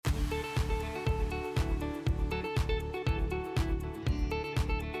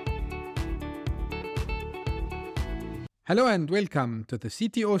Hello and welcome to the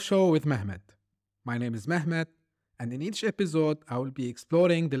CTO Show with Mehmet. My name is Mehmet, and in each episode, I will be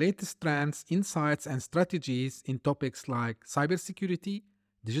exploring the latest trends, insights, and strategies in topics like cybersecurity,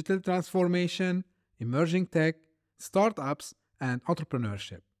 digital transformation, emerging tech, startups, and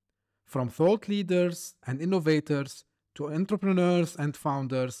entrepreneurship. From thought leaders and innovators to entrepreneurs and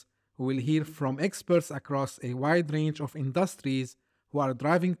founders, we will hear from experts across a wide range of industries who are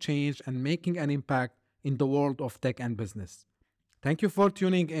driving change and making an impact in the world of tech and business. Thank you for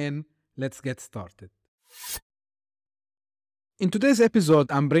tuning in. Let's get started. In today's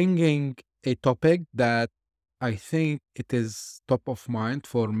episode, I'm bringing a topic that I think it is top of mind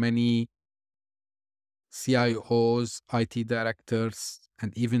for many CIOs, IT directors,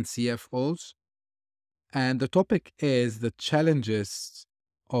 and even CFOs. And the topic is the challenges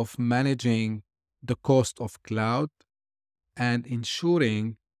of managing the cost of cloud and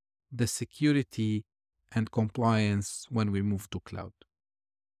ensuring the security and compliance when we move to cloud.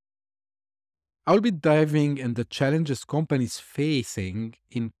 I'll be diving in the challenges companies facing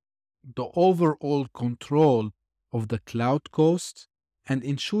in the overall control of the cloud cost and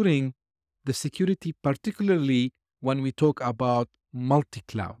ensuring the security, particularly when we talk about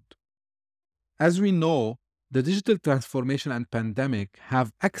multi-cloud. As we know, the digital transformation and pandemic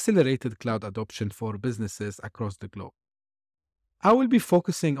have accelerated cloud adoption for businesses across the globe. I will be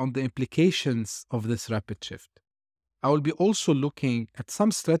focusing on the implications of this rapid shift. I will be also looking at some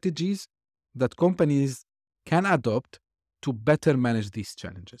strategies that companies can adopt to better manage these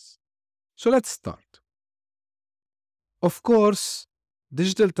challenges. So let's start. Of course,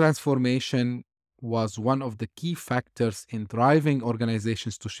 digital transformation was one of the key factors in driving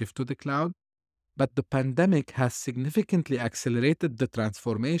organizations to shift to the cloud, but the pandemic has significantly accelerated the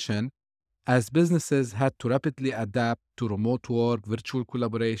transformation as businesses had to rapidly adapt to remote work, virtual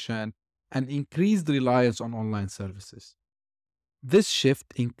collaboration, and increased reliance on online services. This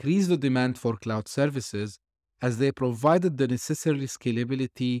shift increased the demand for cloud services as they provided the necessary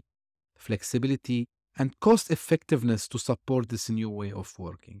scalability, flexibility, and cost effectiveness to support this new way of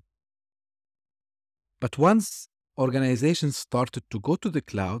working. But once organizations started to go to the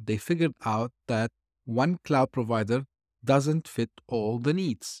cloud, they figured out that one cloud provider doesn't fit all the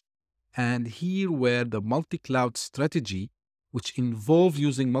needs. And here where the multi-cloud strategy, which involved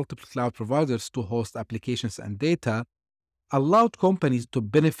using multiple cloud providers to host applications and data, allowed companies to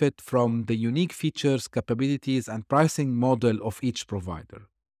benefit from the unique features, capabilities, and pricing model of each provider.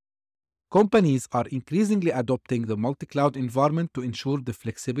 Companies are increasingly adopting the multi-cloud environment to ensure the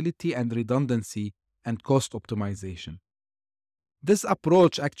flexibility and redundancy and cost optimization. This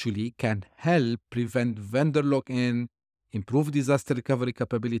approach actually can help prevent vendor lock-in, improve disaster recovery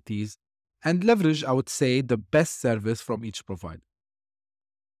capabilities, and leverage, I would say, the best service from each provider.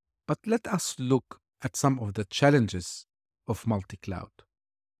 But let us look at some of the challenges of multi-cloud.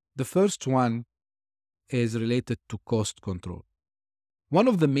 The first one is related to cost control. One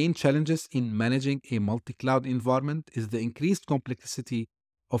of the main challenges in managing a multi-cloud environment is the increased complexity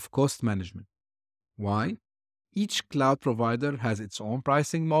of cost management. Why? Each cloud provider has its own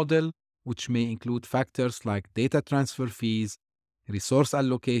pricing model, which may include factors like data transfer fees, resource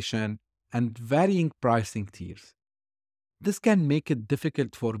allocation, and varying pricing tiers. This can make it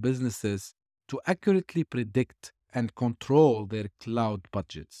difficult for businesses to accurately predict and control their cloud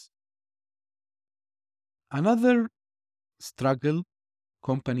budgets. Another struggle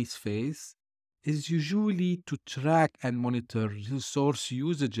companies face is usually to track and monitor resource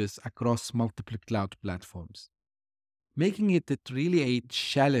usages across multiple cloud platforms, making it really a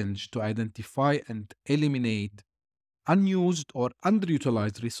challenge to identify and eliminate unused or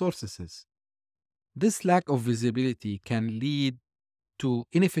underutilized resources. This lack of visibility can lead to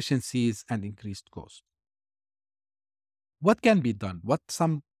inefficiencies and increased cost. What can be done? What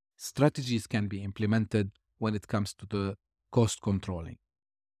some strategies can be implemented when it comes to the cost controlling?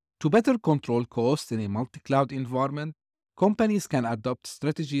 To better control costs in a multi-cloud environment, companies can adopt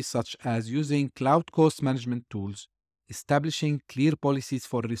strategies such as using cloud cost management tools, establishing clear policies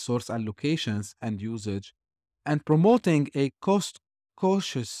for resource allocations and usage, and promoting a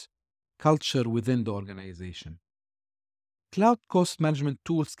cost-cautious culture within the organization. Cloud cost management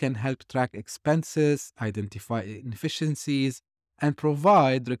tools can help track expenses, identify inefficiencies, and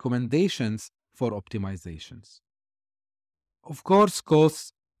provide recommendations for optimizations. Of course,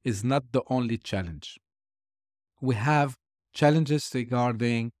 cost is not the only challenge. We have challenges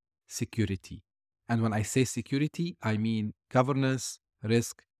regarding security. And when I say security, I mean governance,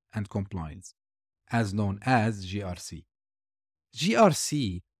 risk, and compliance, as known as GRC.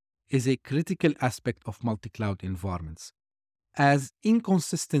 GRC is a critical aspect of multi-cloud environments. as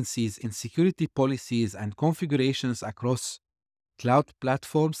inconsistencies in security policies and configurations across cloud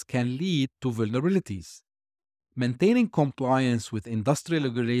platforms can lead to vulnerabilities. Maintaining compliance with industrial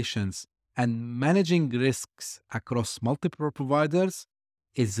regulations and managing risks across multiple providers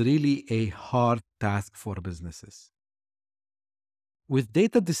is really a hard task for businesses. With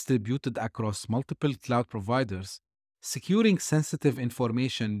data distributed across multiple cloud providers, securing sensitive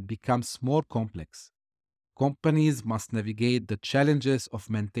information becomes more complex. Companies must navigate the challenges of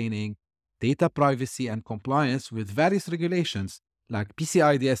maintaining data privacy and compliance with various regulations like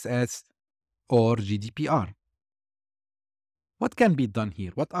PCI DSS or GDPR. What can be done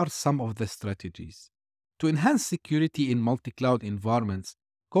here? What are some of the strategies? To enhance security in multi cloud environments,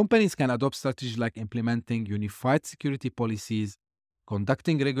 companies can adopt strategies like implementing unified security policies,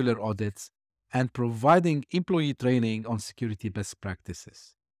 conducting regular audits, and providing employee training on security best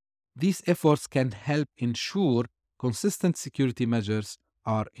practices. These efforts can help ensure consistent security measures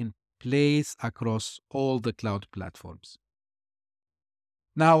are in place across all the cloud platforms.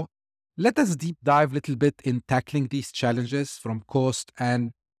 Now, let us deep dive a little bit in tackling these challenges from cost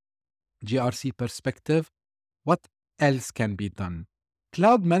and GRC perspective. What else can be done?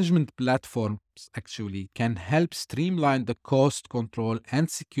 Cloud management platforms actually can help streamline the cost control and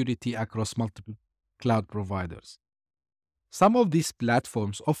security across multiple cloud providers. Some of these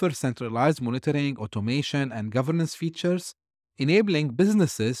platforms offer centralized monitoring, automation, and governance features, enabling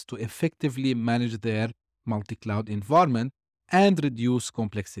businesses to effectively manage their multi cloud environment and reduce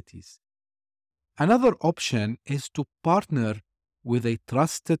complexities. Another option is to partner with a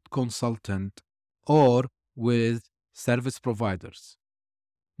trusted consultant or with service providers.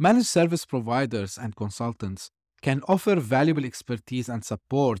 Managed service providers and consultants can offer valuable expertise and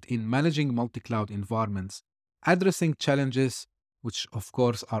support in managing multi cloud environments, addressing challenges which, of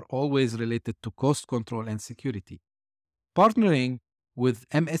course, are always related to cost control and security. Partnering with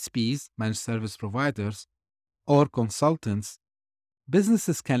MSPs, managed service providers, or consultants,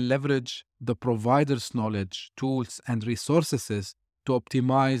 businesses can leverage the provider's knowledge, tools, and resources to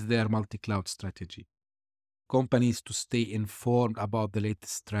optimize their multi cloud strategy. Companies to stay informed about the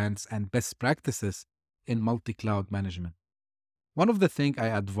latest trends and best practices in multi cloud management. One of the things I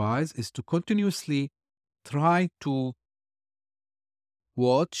advise is to continuously try to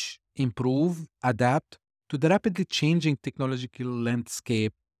watch, improve, adapt to the rapidly changing technological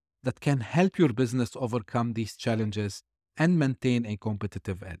landscape that can help your business overcome these challenges and maintain a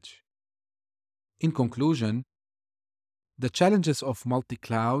competitive edge. In conclusion, the challenges of multi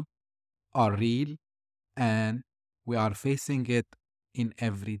cloud are real and we are facing it in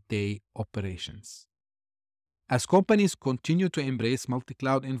everyday operations. As companies continue to embrace multi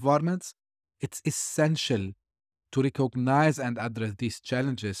cloud environments, it's essential to recognize and address these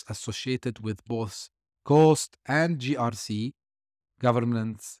challenges associated with both cost and GRC,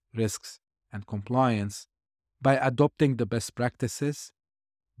 governance, risks, and compliance by adopting the best practices,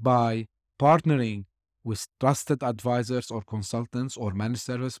 by partnering with trusted advisors or consultants or managed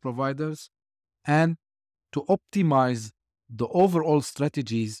service providers, and to optimize the overall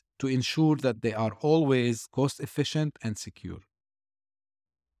strategies to ensure that they are always cost efficient and secure.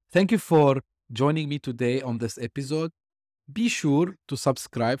 Thank you for joining me today on this episode. Be sure to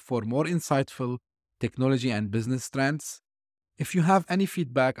subscribe for more insightful technology and business trends. If you have any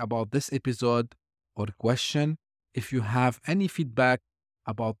feedback about this episode or question, if you have any feedback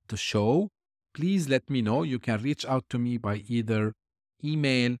about the show, please let me know. You can reach out to me by either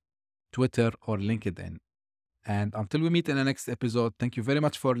email, Twitter, or LinkedIn. And until we meet in the next episode, thank you very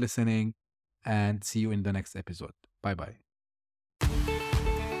much for listening and see you in the next episode. Bye bye.